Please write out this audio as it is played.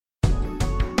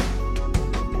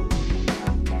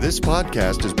This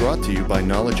podcast is brought to you by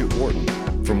Knowledge at Wharton.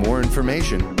 For more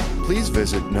information, please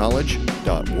visit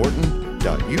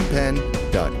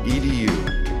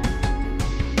knowledge.wharton.upenn.edu.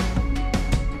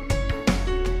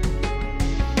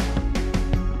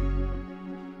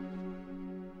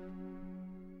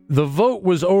 The vote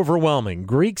was overwhelming.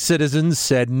 Greek citizens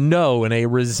said no in a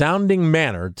resounding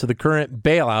manner to the current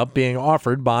bailout being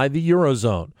offered by the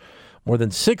Eurozone. More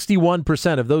than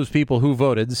 61% of those people who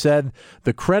voted said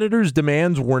the creditors'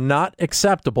 demands were not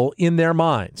acceptable in their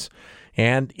minds.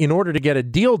 And in order to get a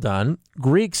deal done,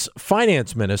 Greece's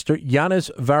finance minister, Yanis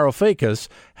Varoufakis,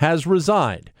 has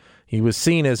resigned. He was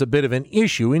seen as a bit of an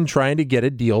issue in trying to get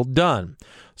a deal done.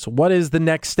 So what is the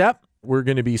next step? We're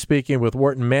going to be speaking with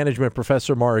Wharton Management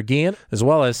Professor Maura Guillen, as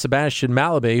well as Sebastian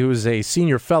Mallaby, who is a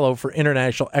senior fellow for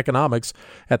international economics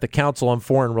at the Council on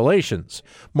Foreign Relations.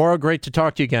 Maura, great to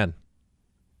talk to you again.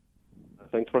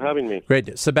 Thanks for having me.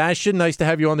 Great. Sebastian, nice to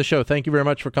have you on the show. Thank you very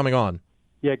much for coming on.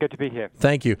 Yeah, good to be here.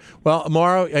 Thank you. Well,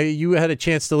 Maura, you had a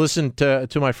chance to listen to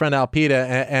my friend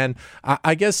Alpida, and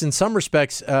I guess in some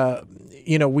respects,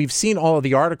 we've seen all of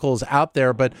the articles out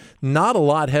there, but not a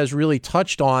lot has really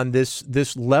touched on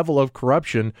this level of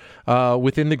corruption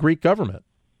within the Greek government.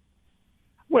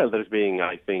 Well, there's been,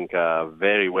 I think,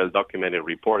 very well-documented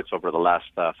reports over the last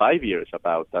 5 years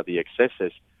about the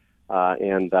excesses.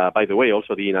 And by the way,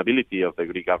 also the inability of the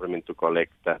Greek government to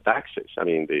collect taxes. I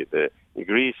mean,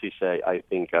 Greece is, I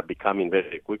think, becoming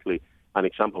very quickly an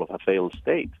example of a failed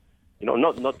state. You know,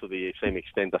 not to the same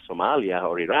extent as Somalia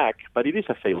or Iraq, but it is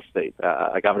a failed state.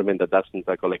 A government that doesn't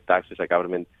collect taxes, a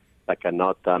government that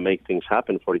cannot make things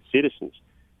happen for its citizens.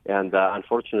 And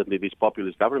unfortunately, this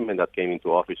populist government that came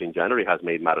into office in January has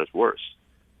made matters worse.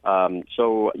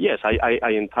 So, yes, I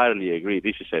entirely agree.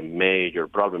 This is a major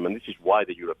problem, and this is why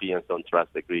the Europeans don't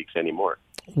trust the Greeks anymore.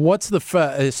 What's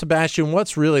Sebastian,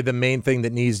 what's really the main thing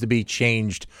that needs to be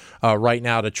changed right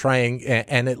now to try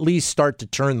and at least start to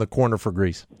turn the corner for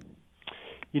Greece?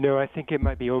 You know, I think it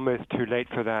might be almost too late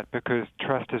for that because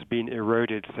trust has been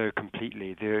eroded so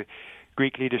completely. The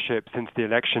Greek leadership since the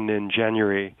election in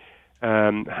January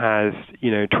has,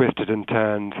 twisted and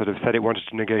turned, sort of said it wanted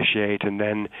to negotiate and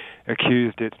then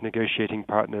accused its negotiating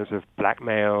partners of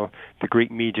blackmail. The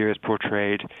Greek media has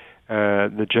portrayed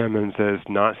the Germans as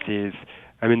Nazis.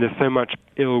 I mean, there's so much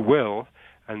ill will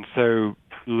and so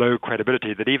low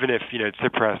credibility that even if,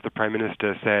 Tsipras, the prime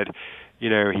minister, said,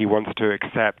 he wants to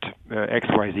accept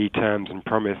XYZ terms and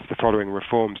promise the following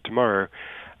reforms tomorrow,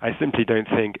 I simply don't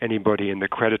think anybody in the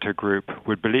creditor group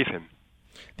would believe him.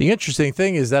 The interesting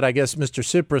thing is that I guess Mr.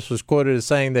 Tsipras was quoted as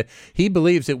saying that he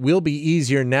believes it will be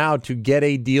easier now to get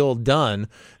a deal done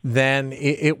than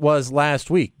it was last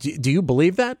week. Do you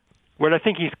believe that? Well, I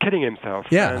think he's kidding himself.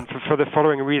 Yeah. And for the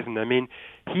following reason. I mean,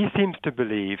 he seems to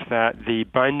believe that the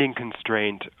binding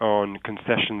constraint on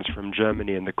concessions from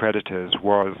Germany and the creditors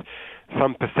was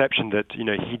some perception that,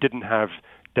 he didn't have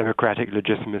democratic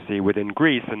legitimacy within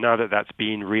Greece. And now that that's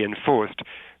been reinforced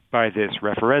by this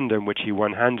referendum, which he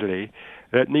won handily,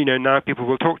 that, now people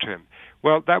will talk to him.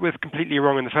 Well, that was completely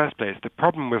wrong in the first place. The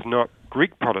problem was not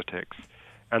Greek politics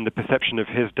and the perception of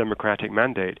his democratic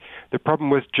mandate. The problem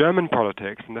was German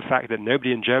politics and the fact that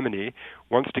nobody in Germany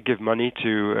wants to give money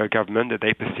to a government that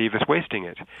they perceive as wasting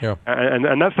it. Yeah.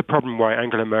 And that's the problem why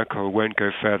Angela Merkel won't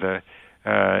go further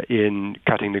in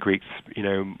cutting the Greeks,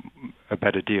 a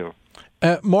better deal.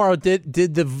 Maura, did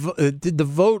the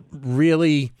vote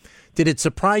really? Did it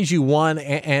surprise you? One,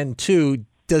 and two,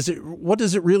 what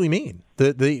does it really mean?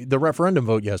 The referendum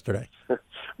vote yesterday.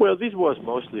 Well, this was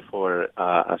mostly for,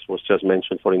 as was just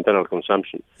mentioned, for internal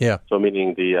consumption. Yeah. So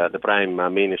meaning the prime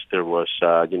minister was,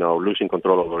 losing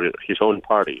control over his own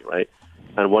party, right,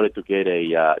 and wanted to get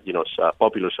a,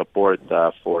 popular support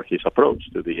for his approach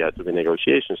to the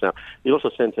negotiations. Now, it also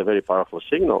sends a very powerful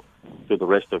signal to the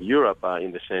rest of Europe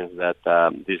in the sense that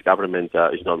this government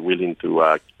is not willing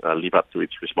to live up to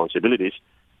its responsibilities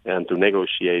and to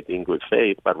negotiate in good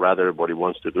faith, but rather what it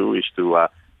wants to do is to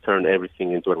turn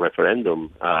everything into a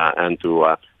referendum and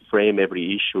to frame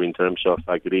every issue in terms of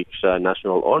Greek's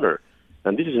national honor.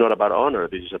 And this is not about honor.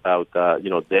 This is about,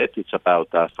 debt. It's about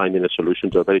finding a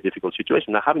solution to a very difficult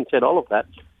situation. Now, having said all of that,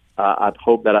 I'd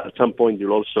hope that at some point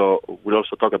we'll also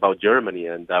talk about Germany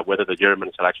and whether the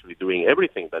Germans are actually doing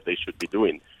everything that they should be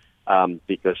doing.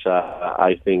 Because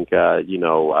I think,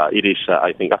 it is,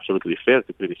 I think, absolutely fair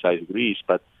to criticize Greece,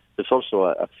 but there's also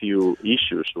a few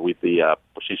issues with the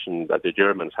position that the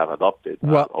Germans have adopted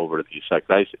over this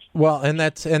crisis. Well, and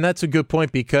that's a good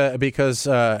point because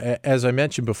as I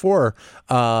mentioned before,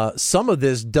 some of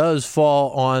this does fall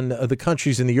on the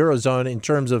countries in the Eurozone in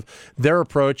terms of their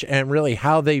approach and really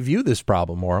how they view this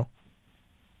problem, Maura.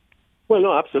 Well,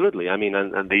 no, absolutely. I mean,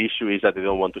 and the issue is that they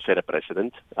don't want to set a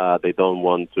precedent. They don't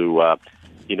want to,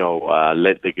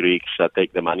 let the Greeks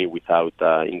take the money without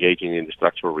engaging in the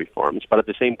structural reforms. But at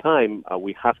the same time,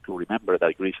 we have to remember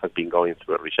that Greece has been going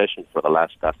through a recession for the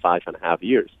last 5.5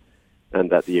 years, and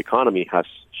that the economy has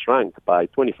shrunk by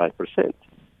 25%.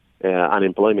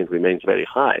 Unemployment remains very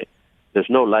high. There's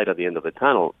no light at the end of the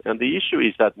tunnel. And the issue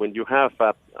is that when you have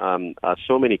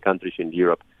so many countries in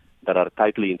Europe that are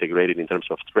tightly integrated in terms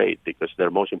of trade, because their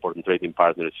most important trading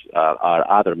partners are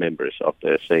other members of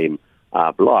the same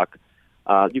bloc,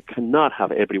 you cannot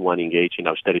have everyone engage in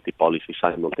austerity policy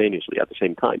simultaneously at the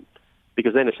same time.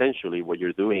 Because then essentially what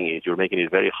you're doing is you're making it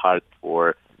very hard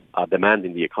for demand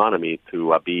in the economy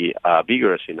to be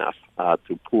vigorous enough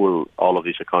to pull all of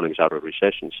these economies out of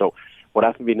recession. So what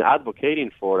I've been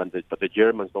advocating for, but the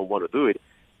Germans don't want to do it,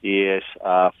 is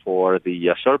for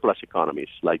the surplus economies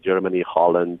like Germany,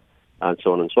 Holland, and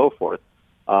so on and so forth,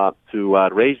 to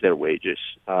raise their wages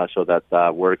so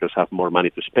that workers have more money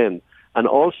to spend, and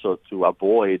also to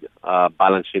avoid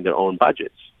balancing their own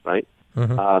budgets, right?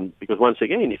 Mm-hmm. Because once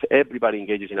again, if everybody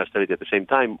engages in austerity at the same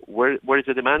time, where is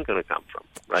the demand going to come from,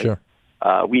 right? Sure.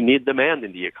 We need demand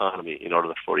in the economy in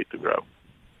order for it to grow.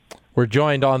 We're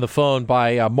joined on the phone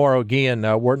by Mauro Guillen,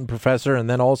 Wharton professor, and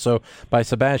then also by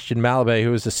Sebastian Malabé,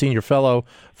 who is a senior fellow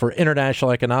for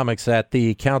international economics at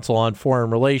the Council on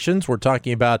Foreign Relations. We're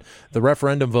talking about the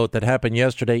referendum vote that happened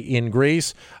yesterday in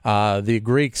Greece, the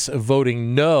Greeks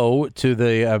voting no to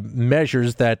the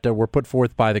measures that were put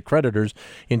forth by the creditors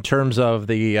in terms of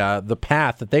the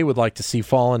path that they would like to see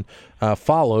followed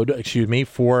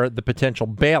for the potential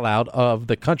bailout of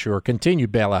the country, or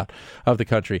continued bailout of the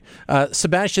country.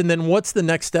 Sebastian, then what's the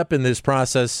next step in this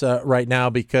process right now?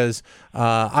 Because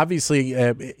obviously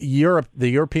the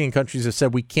European countries have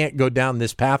said we can't go down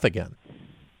this path again.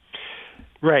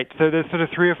 Right. So there's sort of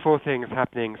 3 or 4 things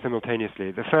happening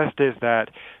simultaneously. The first is that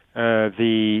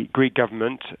the Greek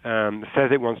government says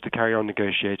it wants to carry on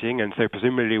negotiating, and so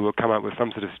presumably will come up with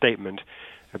some sort of statement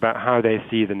about how they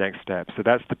see the next step. So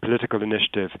that's the political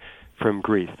initiative from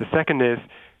Greece. The second is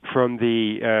from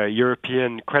the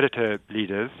European creditor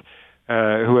leaders,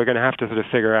 who are going to have to sort of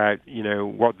figure out,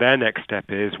 what their next step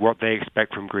is, what they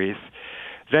expect from Greece.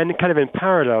 Then kind of in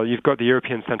parallel, you've got the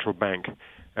European Central Bank,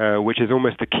 which is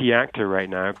almost the key actor right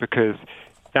now, because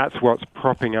that's what's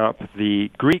propping up the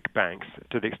Greek banks,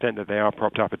 to the extent that they are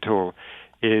propped up at all,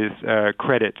 is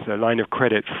credit, a line of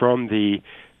credit from the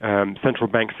central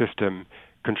bank system,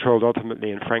 controlled ultimately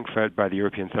in Frankfurt by the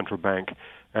European Central Bank,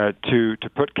 to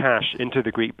put cash into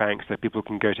the Greek banks so people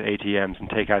can go to ATMs and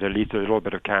take out at least a little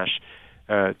bit of cash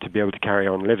to be able to carry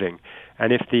on living.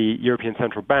 And if the European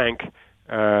Central Bank,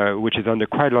 which is under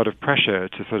quite a lot of pressure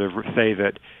to sort of say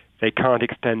that they can't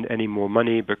extend any more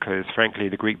money because, frankly,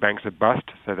 the Greek banks are bust,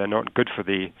 so they're not good for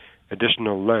the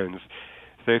additional loans.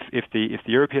 So if the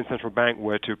European Central Bank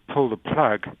were to pull the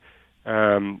plug,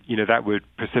 that would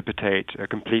precipitate a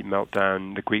complete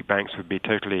meltdown. The Greek banks would be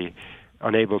totally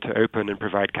unable to open and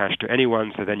provide cash to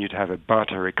anyone. So then you'd have a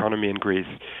barter economy in Greece,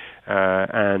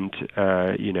 and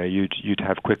you'd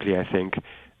have quickly, I think,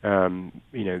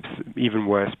 even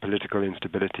worse political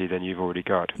instability than you've already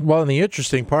got. Well, and the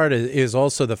interesting part is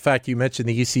also the fact you mentioned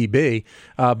the ECB.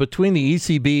 Between the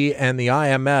ECB and the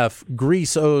IMF,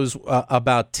 Greece owes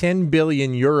about 10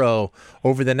 billion euro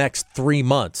over the next 3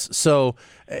 months. So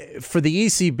for the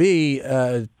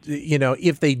ECB,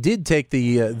 if they did take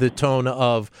the tone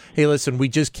of, hey, listen, we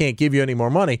just can't give you any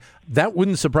more money, that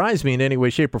wouldn't surprise me in any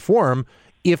way, shape, or form,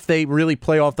 if they really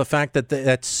play off the fact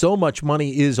that so much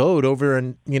money is owed over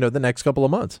in the next couple of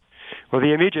months. Well,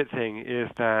 the immediate thing is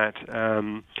that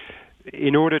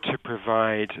in order to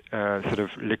provide sort of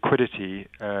liquidity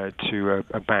to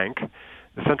a bank,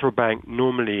 the central bank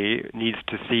normally needs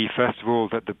to see, first of all,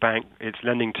 that the bank it's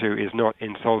lending to is not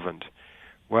insolvent.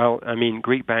 Well, I mean,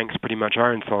 Greek banks pretty much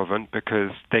are insolvent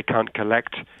because they can't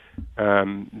collect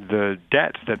the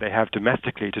debt that they have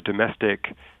domestically to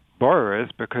domestic borrowers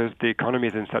because the economy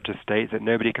is in such a state that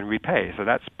nobody can repay. So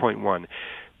that's point one.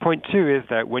 Point two is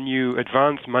that when you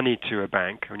advance money to a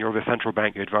bank, when you're the central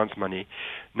bank, you advance money,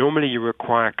 normally you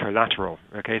require collateral.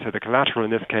 Okay, so the collateral in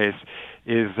this case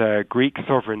is Greek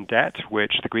sovereign debt,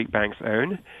 which the Greek banks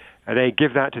own. They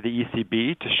give that to the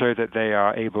ECB to show that they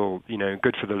are able,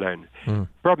 good for the loan.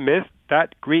 Problem is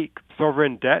that Greek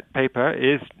sovereign debt paper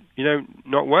is,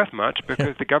 not worth much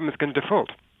because the government's going to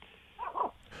default.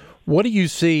 What do you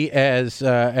see as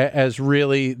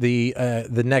really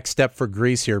the next step for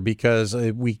Greece here? Because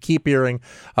we keep hearing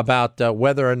about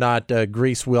whether or not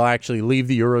Greece will actually leave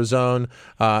the Eurozone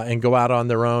and go out on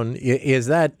their own. Is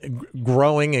that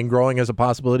growing as a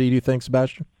possibility, do you think,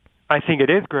 Sebastian? I think it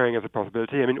is growing as a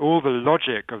possibility. I mean, all the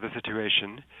logic of the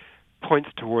situation points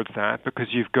towards that, because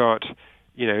you've got,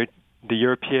 the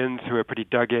Europeans who are pretty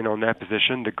dug in on their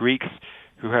position, the Greeks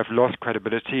who have lost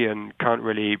credibility and can't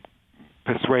really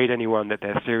persuade anyone that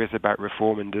they're serious about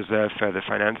reform and deserve further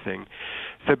financing.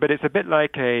 So, but it's a bit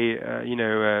like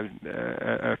a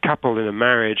couple in a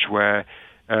marriage where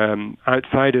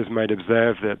outsiders might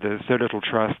observe that there's so little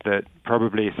trust that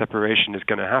probably separation is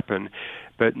going to happen,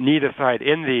 but neither side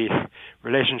in the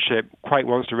relationship quite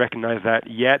wants to recognize that,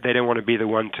 yet they don't want to be the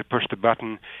one to push the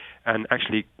button and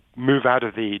actually move out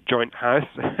of the joint house.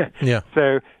 Yeah.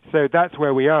 So that's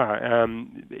where we are.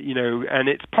 And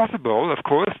it's possible, of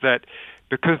course, that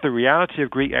because the reality of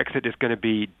Greek exit is going to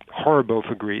be horrible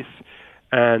for Greece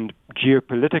and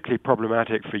geopolitically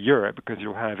problematic for Europe, because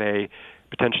you'll have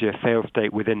potentially a failed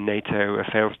state within NATO, a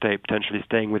failed state potentially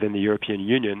staying within the European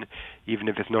Union, even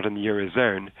if it's not in the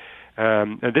Eurozone.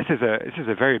 And this is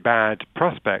a very bad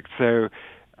prospect. So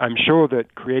I'm sure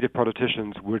that creative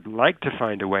politicians would like to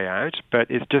find a way out, but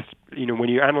it's just, when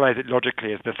you analyze it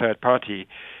logically as the third party,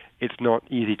 it's not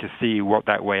easy to see what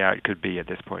that way out could be at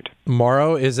this point.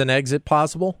 Mauro, is an exit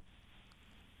possible?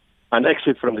 An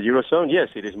exit from the Eurozone, yes,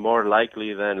 it is more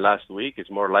likely than last week.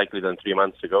 It's more likely than 3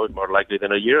 months ago. It's more likely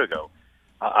than a year ago.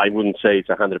 I wouldn't say it's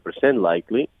 100%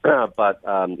 likely, but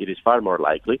it is far more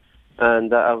likely.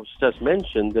 And as just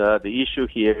mentioned, the issue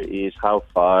here is how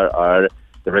far are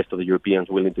the rest of the Europeans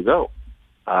willing to go.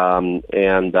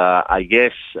 I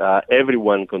guess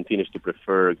everyone continues to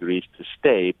prefer Greece to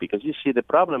stay, because you see the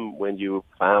problem when you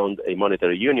found a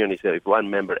monetary union is that if one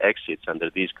member exits under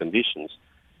these conditions,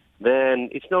 then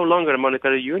it's no longer a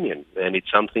monetary union, and it's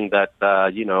something that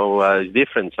is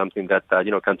different, something that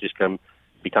countries can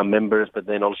become members, but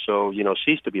then also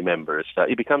cease to be members.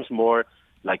 It becomes more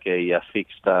like a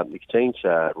fixed exchange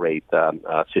rate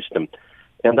system.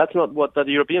 And that's not what the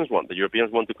Europeans want. The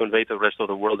Europeans want to convey to the rest of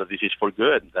the world that this is for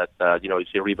good, that it's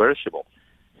irreversible.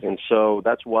 And so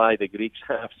that's why the Greeks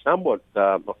have somewhat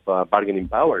of bargaining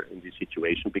power in this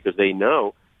situation, because they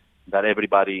know that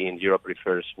everybody in Europe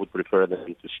would prefer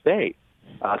them to stay.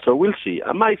 So we'll see.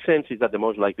 My sense is that the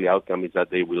most likely outcome is that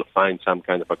they will find some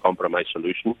kind of a compromise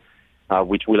solution,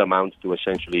 which will amount to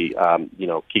essentially,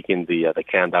 kicking the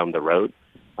can down the road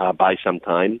by some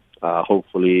time.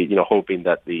 Hopefully, hoping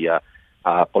that the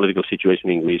political situation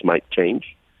in Greece might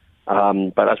change.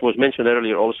 But as was mentioned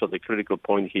earlier, also the critical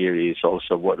point here is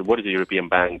also what is the European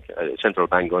Central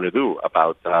Bank going to do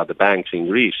about the banks in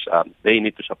Greece? They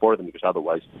need to support them, because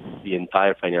otherwise the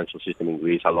entire financial system in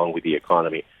Greece, along with the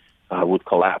economy, would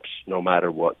collapse no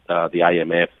matter what the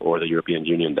IMF or the European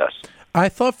Union does. I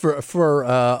thought for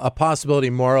a possibility,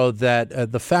 Mauro,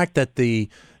 that the fact that the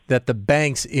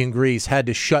banks in Greece had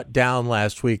to shut down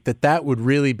last week, that would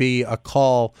really be a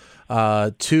call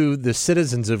to the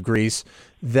citizens of Greece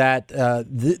that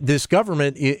this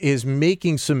government is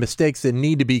making some mistakes that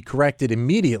need to be corrected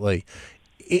immediately.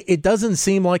 It doesn't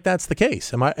seem like that's the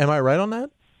case. Am I right on that?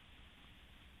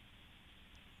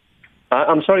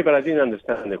 I'm sorry, but I didn't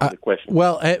understand the question.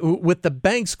 Well, with the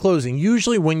banks closing,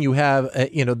 usually when you have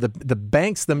the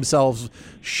banks themselves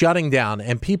shutting down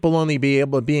and people only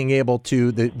being able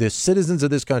to the citizens of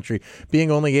this country being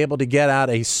only able to get out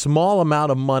a small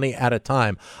amount of money at a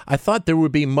time, I thought there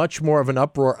would be much more of an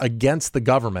uproar against the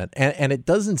government, and it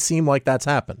doesn't seem like that's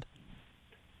happened.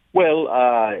 Well,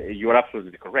 you're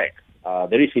absolutely correct.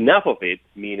 There is enough of it,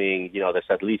 meaning, there's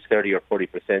at least 30 or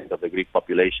 40% of the Greek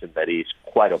population that is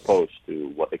quite opposed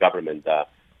to what the government,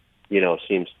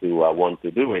 seems to want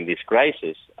to do in this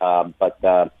crisis. But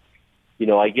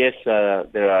I guess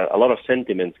there are a lot of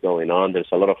sentiments going on.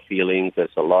 There's a lot of feelings.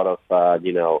 There's a lot of,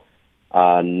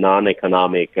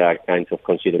 non-economic kinds of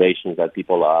considerations that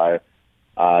people are,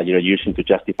 using to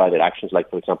justify their actions,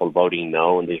 like, for example, voting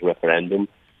no in this referendum.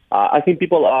 I think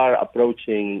people are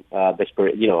approaching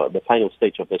the final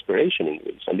stage of desperation in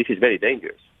Greece, and this is very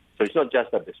dangerous. So it's not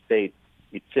just that the state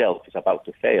itself is about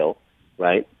to fail,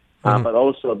 right? But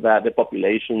also that the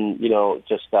population,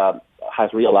 just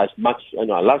has realized a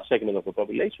large segment of the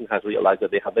population has realized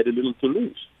that they have very little to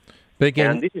lose.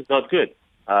 And this is not good.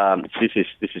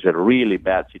 This is a really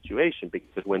bad situation,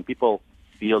 because when people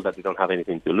feel that they don't have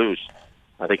anything to lose,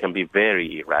 they can be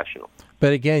very irrational.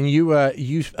 But again,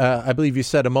 I believe you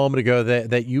said a moment ago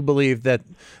that you believe that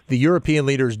the European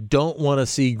leaders don't want to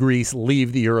see Greece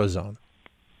leave the Eurozone.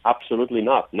 Absolutely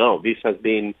not. No, this has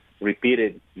been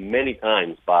repeated many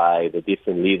times by the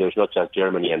different leaders, not just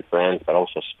Germany and France, but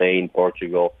also Spain,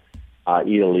 Portugal,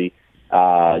 Italy.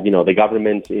 The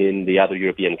governments in the other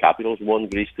European capitals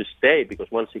want Greece to stay, because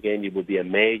once again, it would be a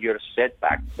major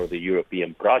setback for the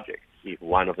European project if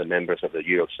one of the members of the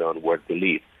Eurozone were to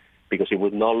leave. because it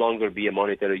would no longer be a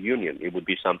monetary union. It would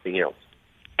be something else.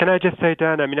 Can I just say,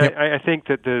 Dan, I mean, Yep. I think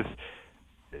that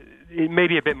it may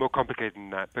be a bit more complicated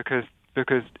than that, because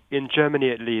in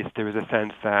Germany, at least, there is a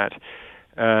sense that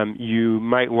you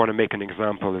might want to make an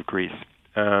example of Greece.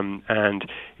 And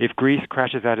if Greece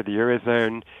crashes out of the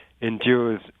Eurozone,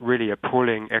 endures really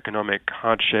appalling economic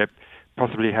hardship,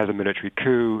 possibly has a military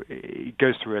coup, it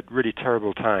goes through a really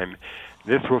terrible time,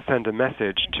 this will send a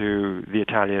message to the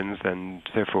Italians and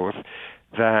so forth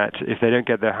that if they don't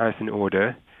get their house in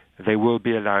order, they will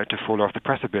be allowed to fall off the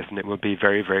precipice, and it will be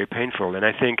very, very painful. And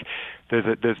I think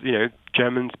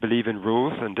Germans believe in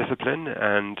rules and discipline,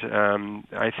 and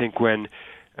I think when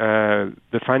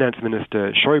the finance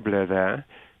minister Schäuble there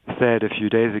said a few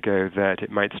days ago that it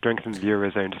might strengthen the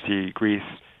Eurozone to see Greece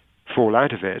fall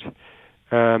out of it,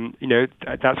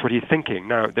 that's what he's thinking.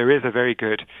 Now, there is a very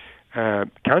good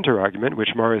counter-argument, which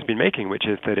Maura's been making, which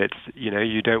is that it's,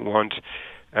 you don't want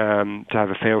to have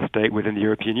a failed state within the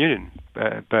European Union.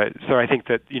 So I think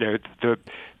that, the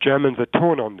Germans are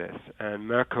torn on this, and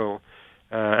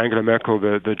Angela Merkel,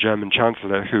 the German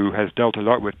chancellor, who has dealt a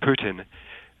lot with Putin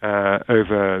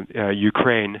over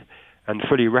Ukraine and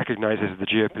fully recognizes the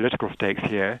geopolitical stakes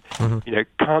here,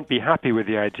 can't be happy with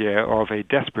the idea of a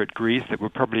desperate Greece that will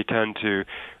probably turn to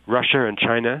Russia and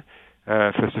China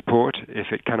for support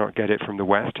if it cannot get it from the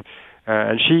West.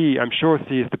 And she, I'm sure,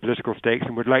 sees the political stakes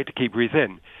and would like to keep Greece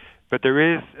in. But there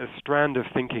is a strand of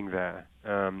thinking there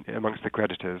amongst the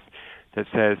creditors that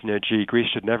says, Greece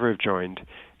should never have joined.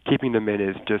 Keeping them in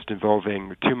is just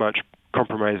involving too much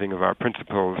compromising of our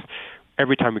principles.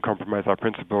 Every time we compromise our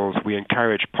principles, we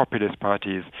encourage populist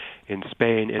parties in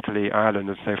Spain, Italy, Ireland,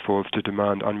 and so forth to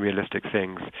demand unrealistic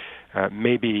things.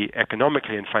 Maybe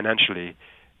economically and financially,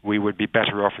 we would be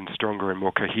better off and stronger and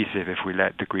more cohesive if we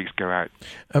let the Greeks go out.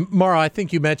 Maura, I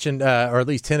think you mentioned, or at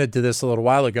least hinted to this a little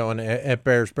while ago, and it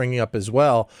bears bringing up as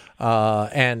well,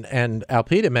 and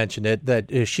Alpida mentioned it,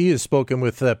 that she has spoken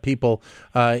with people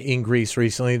in Greece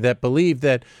recently that believe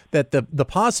that the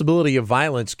possibility of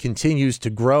violence continues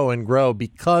to grow and grow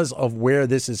because of where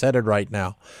this is headed right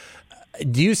now.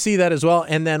 Do you see that as well?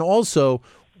 And then also,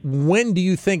 when do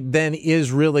you think then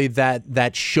is really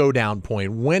that showdown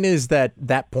point? When is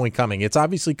that point coming? It's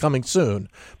obviously coming soon,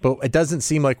 but it doesn't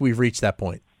seem like we've reached that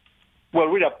point. Well,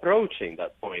 we're approaching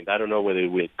that point. I don't know whether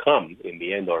it will come in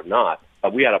the end or not,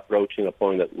 but we are approaching a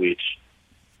point at which,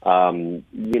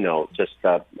 just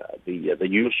the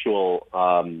usual,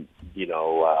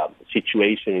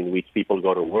 situation in which people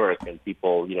go to work and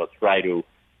people, try to,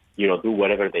 do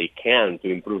whatever they can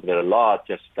to improve their lot,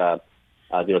 just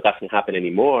doesn't happen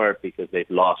anymore because they've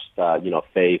lost,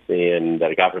 faith in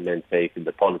their government, faith in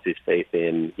the policies, faith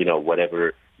in,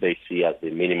 whatever they see as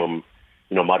the minimum,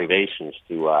 motivations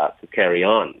to carry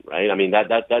on, right? I mean,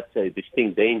 that's a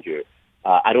distinct danger.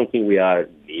 I don't think we are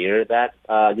near that,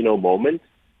 moment,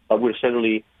 but we're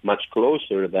certainly much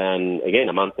closer than, again,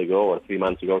 a month ago or 3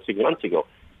 months ago, 6 months ago.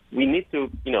 We need to,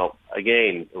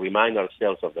 again, remind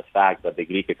ourselves of the fact that the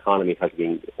Greek economy has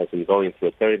been going through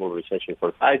a terrible recession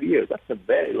for 5 years. That's a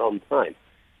very long time,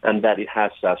 and that it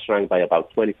has shrunk by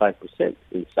about 25%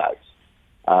 in size.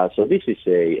 So this is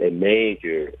a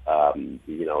major, a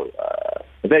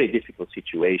very difficult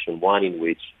situation, one in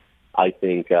which I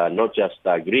think not just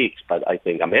Greeks, but I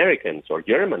think Americans or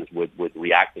Germans would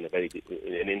react in a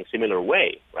similar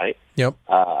way, right? Yep.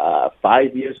 5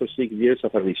 years or 6 years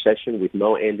of a recession with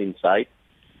no end in sight,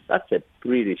 that's a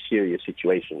pretty serious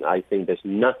situation. I think there's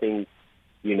nothing,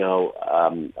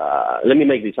 let me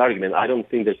make this argument. I don't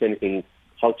think there's anything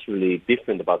culturally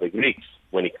different about the Greeks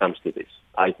when it comes to this.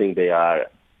 I think they are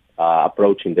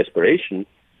approaching desperation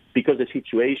because the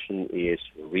situation is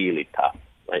really tough,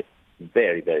 right?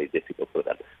 Very, very difficult for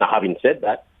them. Now, having said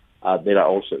that,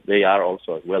 they are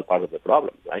also as well part of the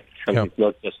problem, right? And It's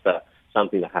not just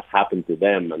something that has happened to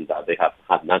them and they have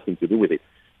had nothing to do with it.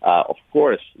 Of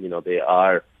course, they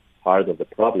are part of the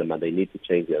problem and they need to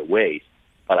change their ways.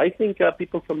 But I think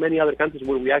people from many other countries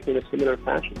will react in a similar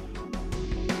fashion.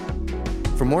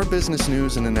 For more business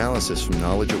news and analysis from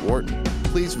Knowledge at Wharton,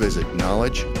 please visit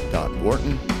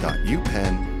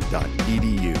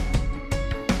knowledge.wharton.upenn.edu.